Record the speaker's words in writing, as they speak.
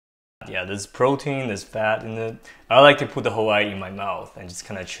Yeah, there's protein, there's fat in it. I like to put the whole eye in my mouth and just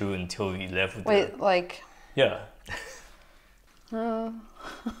kind of chew until you left with Wait, like... Yeah. Oh,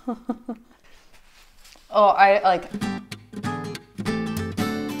 I like...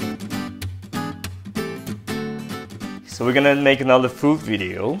 So we're gonna make another food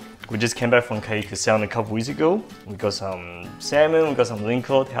video. We just came back from Sound a couple weeks ago. We got some salmon, we got some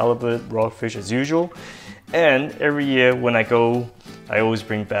lingcod, halibut, rockfish as usual. And every year when I go, I always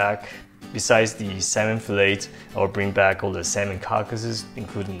bring back, besides the salmon fillet, I'll bring back all the salmon carcasses,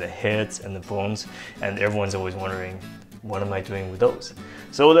 including the heads and the bones. And everyone's always wondering, what am I doing with those?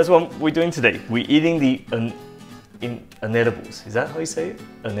 So that's what we're doing today. We're eating the inedibles. Is that how you say it?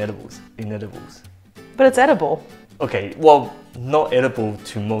 Inedibles. Inedibles. But it's edible. Okay, well, not edible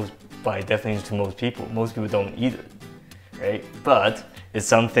to most, by definition to most people. Most people don't eat it, right? But it's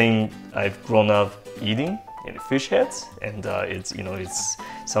something I've grown up eating in fish heads, and it's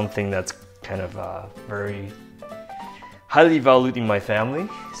something that's kind of very highly valued in my family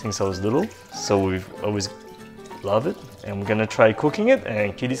since I was little. So we've always loved it, and we're gonna try cooking it,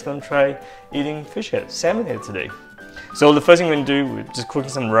 and Kitty's gonna try eating fish head, salmon head today. So the first thing we're gonna do, we're just cooking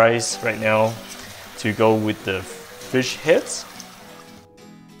some rice right now to go with the fish heads.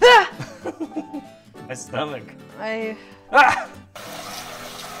 My stomach.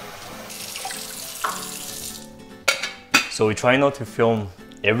 So we try not to film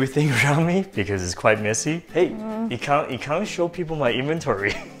everything around me because it's quite messy. Hey, you can't show people my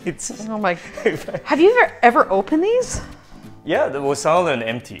inventory. Oh my! Have you ever opened these? Yeah, there was some of them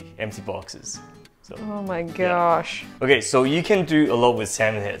empty boxes. So, oh my gosh. Yeah. Okay, so you can do a lot with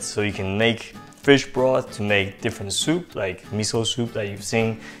salmon heads. So you can make fish broth to make different soup, like miso soup that you've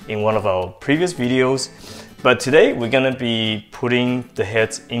seen in one of our previous videos. But today we're gonna be putting the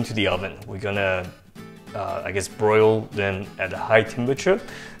heads into the oven. We're gonna, I guess, broil them at a high temperature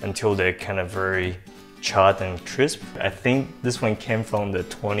until they're kind of very charred and crisp. I think this one came from the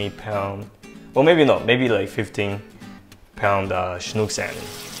 20-pound, or maybe not, maybe like 15-pound chinook salmon.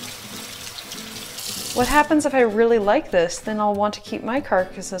 What happens if I really like this? Then I'll want to keep my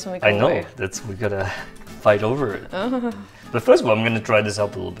carcasses when we go away. I know, we gotta fight over it. But first of all, I'm gonna dry this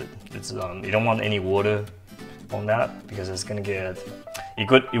up a little bit. It's you don't want any water on that because it's gonna get,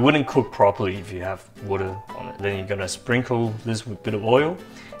 it wouldn't cook properly if you have water on it. Then you're gonna sprinkle this with a bit of oil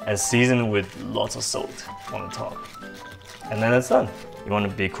and season with lots of salt on the top. And then it's done. You wanna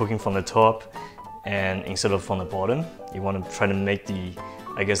be cooking from the top and instead of from the bottom. You wanna try to make the,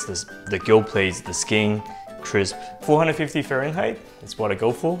 I guess the gill plates, the skin, crisp. 450 Fahrenheit is what I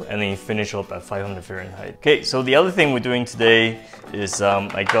go for, and then you finish up at 500 Fahrenheit. Okay, so the other thing we're doing today is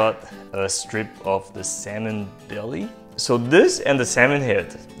I got a strip of the salmon belly. So this and the salmon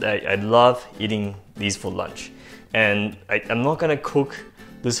head, I love eating these for lunch. And I'm not gonna cook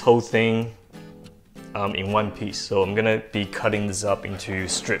this whole thing in one piece, so I'm gonna be cutting this up into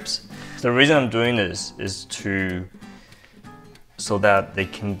strips. So the reason I'm doing this is so that they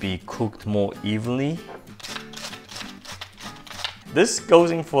can be cooked more evenly. This goes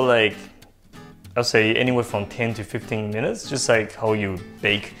in for like, I'll say anywhere from 10 to 15 minutes, just like how you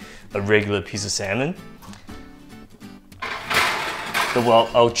bake a regular piece of salmon. So well,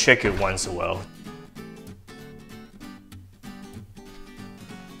 I'll check it once in a while.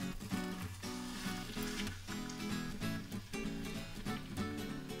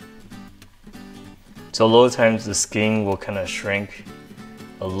 So a lot of times the skin will kind of shrink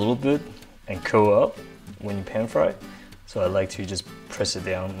a little bit and curl up when you pan fry. So I like to just press it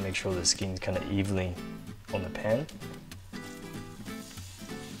down and make sure the skin is kind of evenly on the pan.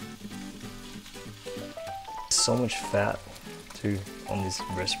 So much fat too on these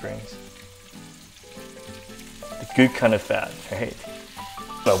breast springs. The good kind of fat, right?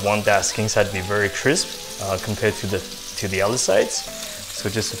 But I want that skin side to be very crisp compared to the other sides. So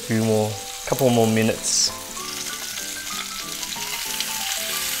just couple more minutes.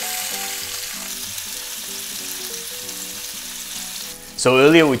 So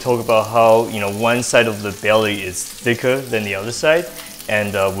earlier we talked about how one side of the belly is thicker than the other side,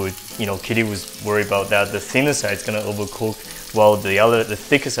 and Kitty was worried about that. The thinner side is going to overcook while the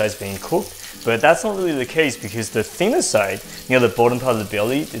thicker side is being cooked. But that's not really the case because the thinner side, near the bottom part of the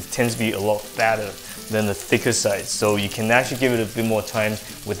belly, it tends to be a lot fatter than the thicker side. So you can actually give it a bit more time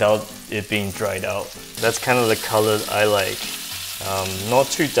without it being dried out. That's kind of the color I like. Not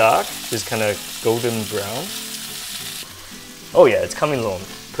too dark, just kind of golden brown. Oh yeah, it's coming along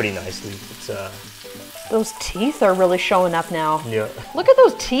pretty nicely. Those teeth are really showing up now. Yeah. Look at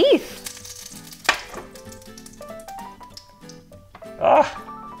those teeth.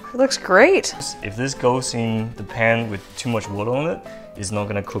 It looks great. If this goes in the pan with too much water on it, it's not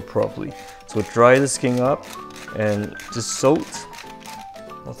gonna cook properly. So dry the skin up and just salt,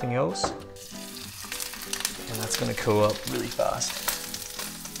 nothing else. And that's gonna cook up really fast.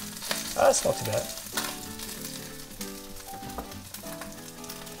 That's not too bad.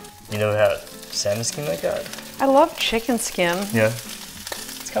 You know how salmon skin like that? I love chicken skin. Yeah,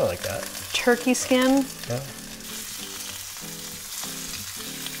 it's kind of like that. Turkey skin. Yeah.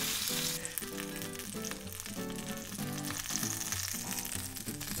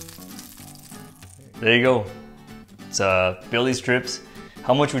 There you go. It's belly strips.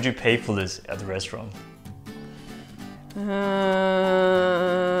 How much would you pay for this at the restaurant?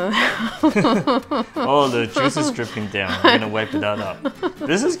 Oh, the juice is dripping down. I'm gonna wipe that up.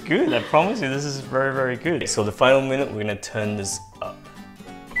 This is good. I promise you, this is very, very good. So the final minute, we're gonna turn this up.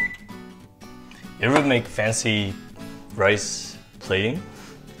 You ever make fancy rice plating?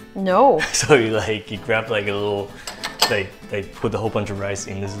 No. So you grab like a little, they put a whole bunch of rice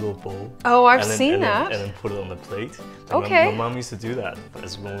in this little bowl. Oh, I've seen that. And then put it on the plate. Like okay. My mom used to do that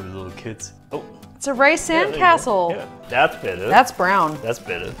as when we were little kids. Oh. It's a rice sandcastle. Yeah, that's better. That's brown. That's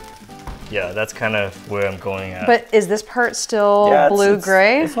better. Yeah, that's kind of where I'm going at. But is this part still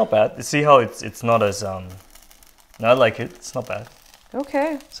blue-gray? It's not bad. See how it's not as, no, I like it. It's not bad.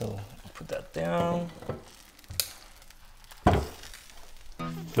 Okay. So put that down.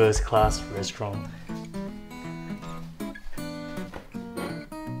 First class restaurant.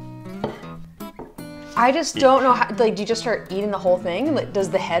 I just don't know how, like, do you just start eating the whole thing? Like, does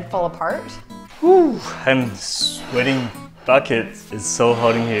the head fall apart? Whew, I'm sweating buckets. It's so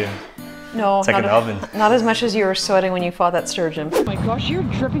hot in here. No, it's like an oven. Not as much as you were sweating when you fought that sturgeon. Oh my gosh, you're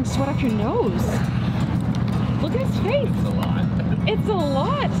dripping sweat off your nose. Look at his face. It's a lot. It's a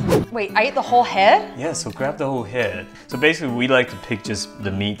lot. Wait, I ate the whole head? Yeah, so grab the whole head. So basically, we like to pick just the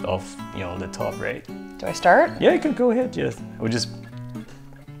meat off, you know, the top, right? Do I start? Yeah, you can go ahead. Yes, we just.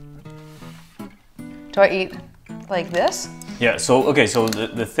 Do I eat like this? Yeah. So okay. So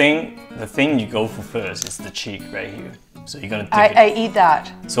the thing you go for first is the cheek right here. So you're gonna. I eat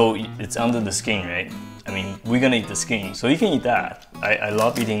that. So it's under the skin, right? I mean, we're gonna eat the skin. So you can eat that. I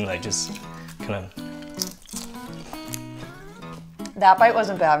love eating like just kind of. That bite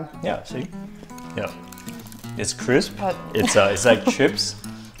wasn't bad. Yeah. See. Yeah. It's crisp. But It's like chips.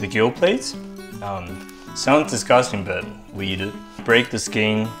 The gill plates. Sounds disgusting, but we eat it. Break the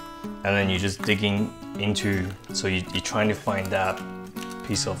skin, and then you're just digging into. So you're trying to find that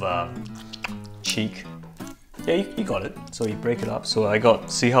piece of cheek. Yeah, you got it. So you break it up. So I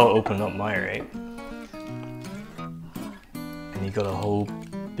got. See how I opened up mine, right? And you got a whole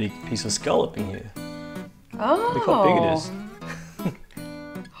big piece of scallop in here. Oh. Look how big it is.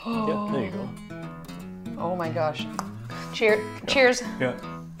 Yeah, there you go. Oh my gosh. Cheers. Yeah.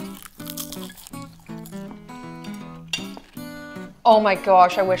 Oh my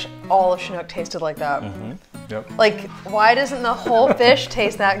gosh, I wish all of Chinook tasted like that. Mm-hmm. Yep. Like, why doesn't the whole fish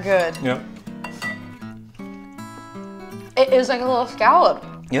taste that good? Yeah. It is like a little scallop.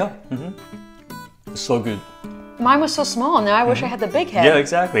 Yeah. Mm-hmm. It's so good. Mine was so small, and now I wish I had the big head. Yeah,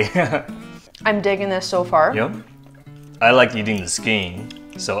 exactly. I'm digging this so far. Yep. I like eating the skin,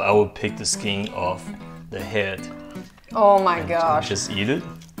 so I would pick the skin off the head. Oh my gosh. Just eat it.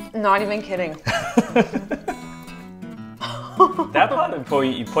 Not even kidding. That part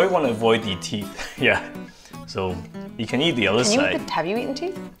you probably want to avoid the teeth. Yeah. So you can eat the other side. Have you eaten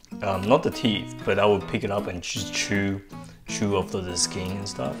teeth? Not the teeth, but I would pick it up and just chew off the skin and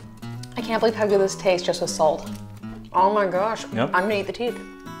stuff. I can't believe how good this tastes just with salt. Oh my gosh. Yep. I'm gonna eat the teeth.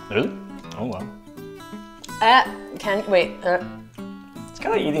 Really? Oh wow. It's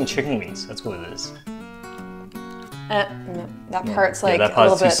kind of eating chicken wings. That's what it is. No, that part's like that a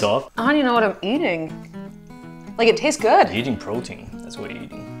part's little too bit soft. I don't even know what I'm eating. Like, it tastes good. You're eating protein. That's what you're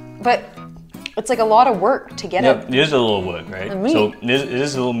eating. But it's like a lot of work to get it. It is a little work, right? So it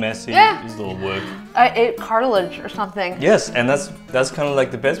is a little messy. Yeah. It's a little work. I ate cartilage or something. Yes, and that's kind of like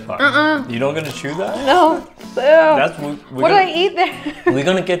the best part. You're not gonna chew that? No. What did I eat there? We're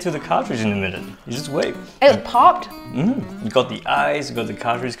gonna get to the cartridge in a minute. You just wait. It popped. You got the eyes, you got the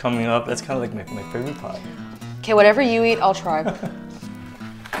cartridge coming up. That's kind of like my favorite part. Okay, whatever you eat, I'll try.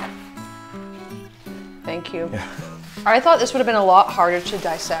 Thank you. Yeah. I thought this would have been a lot harder to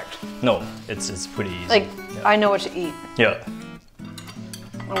dissect. No, it's pretty easy. Like, I know what to eat. Yeah.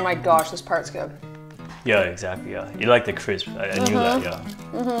 Oh my gosh, this part's good. Yeah, exactly, yeah. You like the crisp. I knew that, yeah.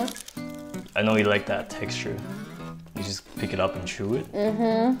 I know you like that texture. You just pick it up and chew it.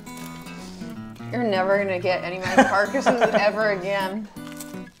 You're never gonna get any of my carcasses ever again.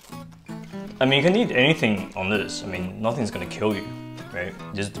 I mean, you can eat anything on this. I mean, nothing's gonna kill you, right?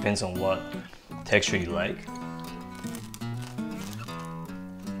 It just depends on what texture you like.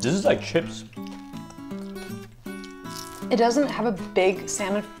 This is like chips. It doesn't have a big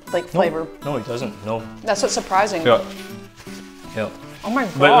salmon like flavor. No, it doesn't. No. That's what's surprising. Yeah. Yeah. Oh my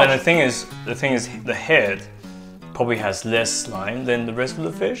gosh. But the thing is, the head probably has less slime than the rest of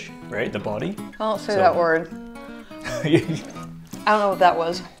the fish, right? The body. I don't say that word. I don't know what that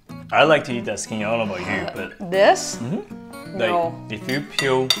was. I like to eat that skin. I don't know about you, but This? like, No. if you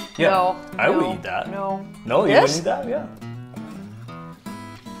peel, yeah, No. I would No. eat that. No. No, you This? wouldn't eat that? Yeah.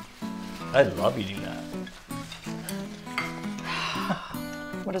 I love eating that.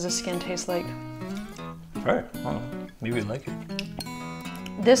 What does the skin taste like? Right. Well, maybe you like it.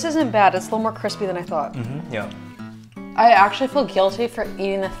 This isn't bad. It's a little more crispy than I thought. Yeah. I actually feel guilty for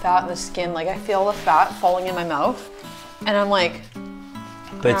eating the fat and the skin. Like I feel the fat falling in my mouth, and I'm like,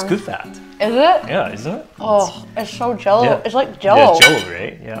 But it's good fat. is it? Yeah, isn't it? Oh, it's so jello. Yeah. It's like Yeah, jello. jello,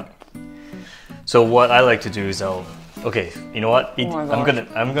 right? Yeah. So what I like to do is okay, you know what? Eat, Oh my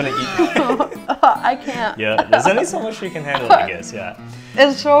I'm gonna eat. I can't. Yeah, there's only so much you can handle, I guess. Yeah.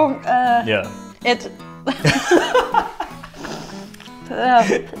 It's so. Yeah. It's.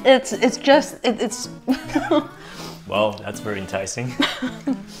 It's. Well, that's very enticing.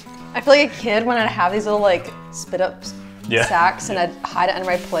 I feel like a kid when I'd have these little like spit up Yeah. sacks and I'd hide it under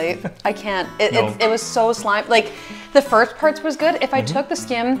my plate. I can't. No. It was so slime. Like the first parts was good. If I took the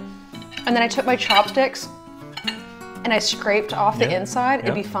skin and then I took my chopsticks and I scraped off the inside,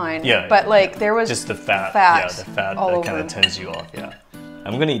 it'd be fine. Yeah. But like there was Just the fat. fat Yeah, the fat all that over. kind of turns you off. Yeah.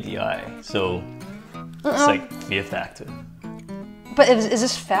 I'm gonna eat the eye, so it's like fear factor. But is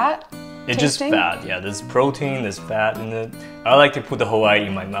this fat? It's just tasting? fat. Yeah, there's protein, there's fat in it. I like to put the whole eye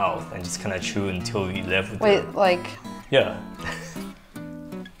in my mouth and just kind of chew until you left with Wait, like. Yeah.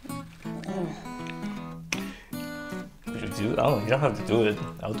 You should do. I don't know. You don't have to do it.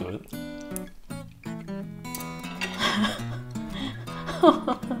 I'll do it.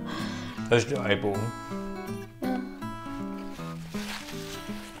 That's the eyeball.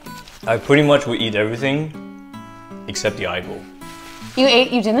 I pretty much would eat everything except the eyeball. You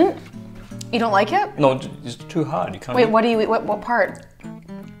ate? You didn't? You don't like it? No, it's too hard. You can't. Wait, eat. what do you eat? What part?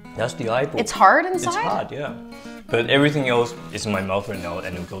 That's the eyeball. It's hard inside? It's hard, yeah. But everything else is in my mouth right now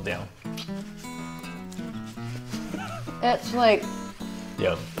and it'll go down. It's like.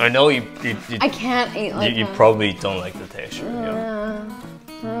 Yeah. I know you I can't eat like you that. probably don't like the texture. Yeah.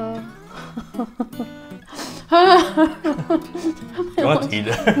 You want to eat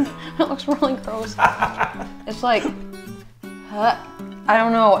it? It looks really gross. It's like. I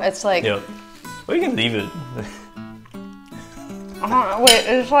don't know. It's like. Yeah. Well, you can leave it. I don't know. Wait,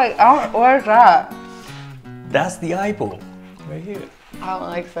 it's like. What is that? That's the eyeball. Right here. I don't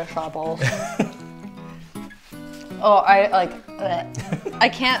like fish eyeballs. Oh, I like. I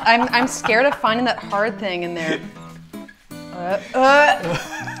can't. I'm scared of finding that hard thing in there. I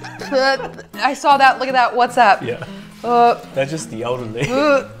saw that. Look at that. What's that? Yeah. That's just the outer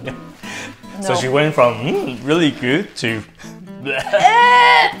layer. Yeah. So No. she went from really good to.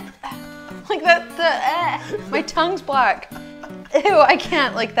 Like that. My tongue's black. Ew, I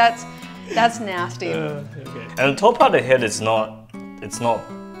can't. Like that's nasty. Okay. And the top part of the head is not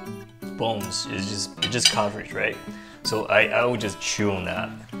bones. It's just cartilage, right? So I would just chew on that.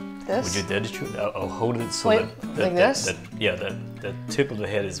 This? Would you dare to chew? I'll hold it so Wait, that like this? the tip of the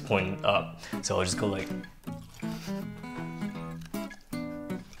head is pointing up. So I'll just go like.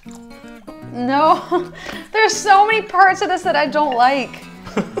 No, there's so many parts of this that I don't like.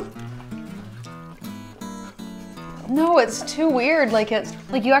 No, it's too weird. Like it's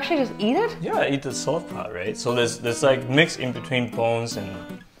like you actually just eat it? Yeah, I eat the soft part, right? So there's like mix in between bones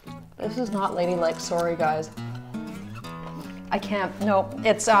and. This is not ladylike. Sorry, guys. I can't. No,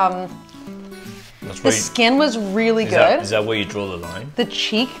 it's That's The where skin was really good. Is that where you draw the line? The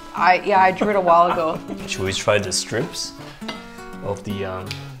cheek, I drew it a while ago. Should we try the strips of the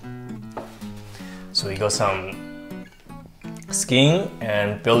So we got some skin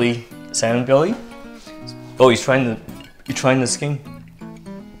and belly, salmon belly. Oh, you're trying the skin.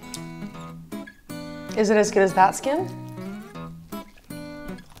 Is it as good as that skin?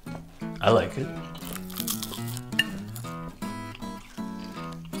 I like it.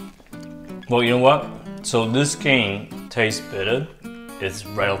 Well, you know what? So this skin tastes better. It's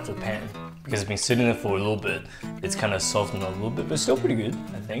right off the pan because it's been sitting there for a little bit. It's kind of softened up a little bit, but still pretty good,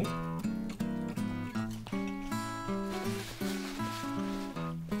 I think.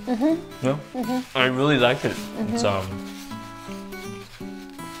 No, I really like it. It's right?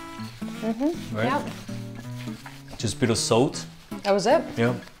 Yeah. Just a bit of salt. That was it.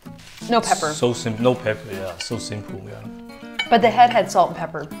 Yeah. No pepper. So simple. No pepper. Yeah. So simple. Yeah. But the head had salt and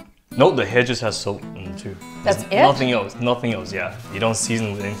pepper. No, the head just has salt and them too. That's There's it? Nothing else. Nothing else. Yeah, you don't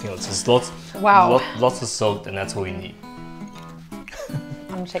season with anything else. Just lots. Wow. Lots of salt, and that's all you need.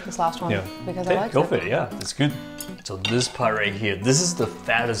 I'm gonna take this last one Yeah. because Okay, I like go it. for it. Yeah, that's good. So this part right here, this is the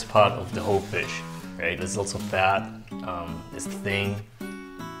fattest part of the whole fish, right? There's lots of fat. It's thin.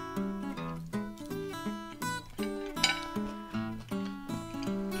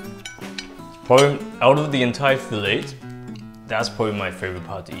 Probably out of the entire fillet, that's probably my favorite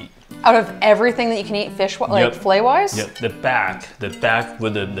part to eat. Out of everything that you can eat fish, like Yep. fillet-wise? Yep, the back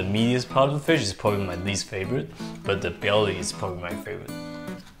with the meatiest part of the fish is probably my least favorite, but the belly is probably my favorite.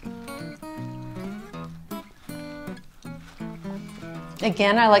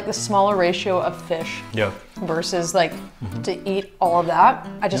 Again, I like the smaller ratio of fish Yeah. versus like to eat all of that.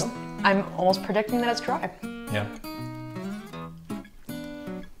 I'm almost predicting that it's dry. Yeah.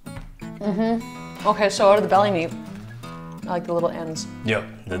 Okay, so out of the belly meat, I like the little ends. Yep,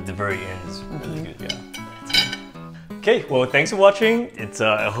 the very end is really good, yeah. Okay, well, thanks for watching.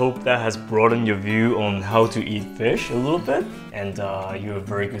 I hope that has broadened your view on how to eat fish a little bit, and you're a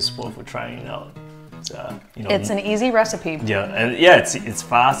very good sport for trying it out. It's an easy recipe. Yeah, and yeah, it's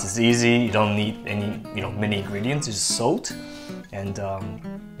fast, it's easy. You don't need any many ingredients. It's just salt, and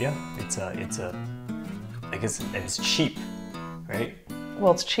yeah, I guess it's cheap, right?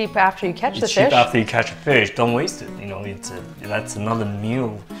 Well, it's cheap after you catch the It's cheap fish. after you catch a fish. Don't waste it. That's another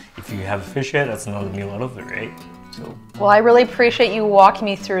meal. If you have a fish head, that's another meal out of it, right? So Well, I really appreciate you walking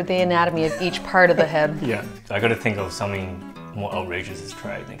me through the anatomy of each part of the head. yeah, I got to think of something more outrageous to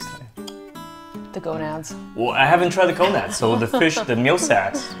try next time. The gonads. Well, I haven't tried the conads, so the fish, the meal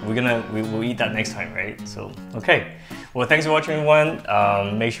sacks, we'll eat that next time, right? So, okay. Well, thanks for watching, everyone.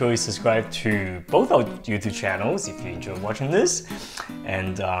 Make sure you subscribe to both our YouTube channels if you enjoy watching this.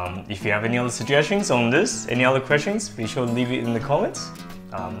 And if you have any other suggestions on this, any other questions, be sure to leave it in the comments.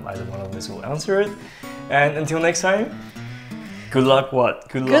 Either one of us will answer it. And until next time, good luck what?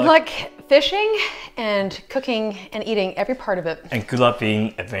 Good luck fishing and cooking and eating every part of it. And good luck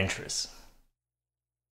being adventurous.